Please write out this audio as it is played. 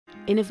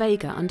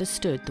Innovega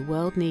understood the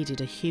world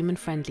needed a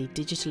human-friendly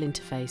digital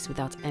interface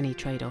without any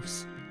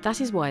trade-offs.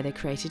 That is why they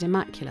created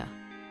eMacula,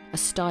 a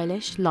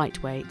stylish,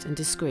 lightweight and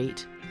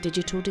discreet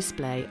digital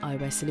display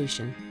eyewear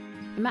solution.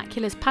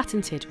 eMacula's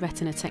patented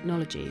retina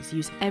technologies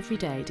use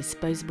everyday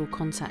disposable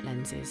contact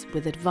lenses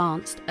with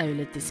advanced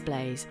OLED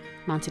displays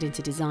mounted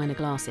into designer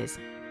glasses.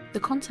 The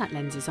contact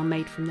lenses are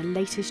made from the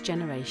latest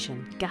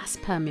generation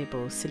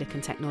gas-permeable silicone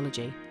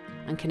technology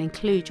and can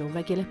include your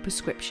regular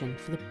prescription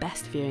for the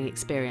best viewing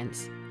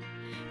experience.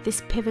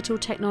 This pivotal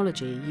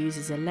technology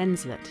uses a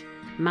lenslet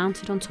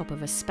mounted on top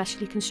of a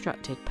specially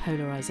constructed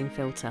polarising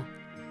filter.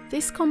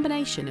 This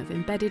combination of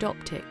embedded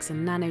optics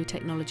and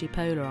nanotechnology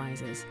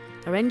polarisers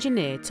are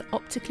engineered to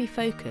optically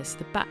focus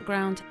the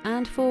background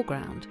and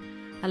foreground,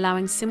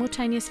 allowing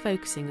simultaneous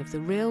focusing of the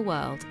real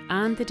world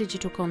and the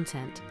digital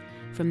content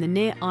from the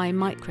near-eye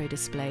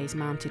micro-displays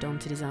mounted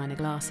onto designer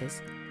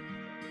glasses.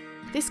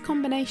 This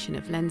combination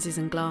of lenses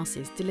and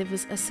glasses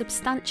delivers a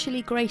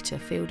substantially greater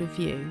field of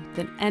view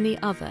than any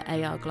other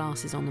AR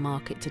glasses on the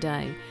market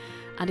today,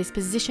 and is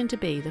positioned to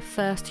be the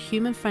first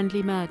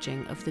human-friendly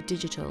merging of the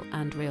digital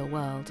and real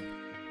world.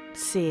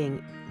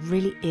 Seeing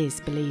really is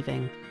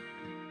believing.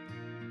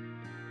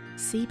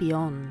 See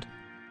beyond.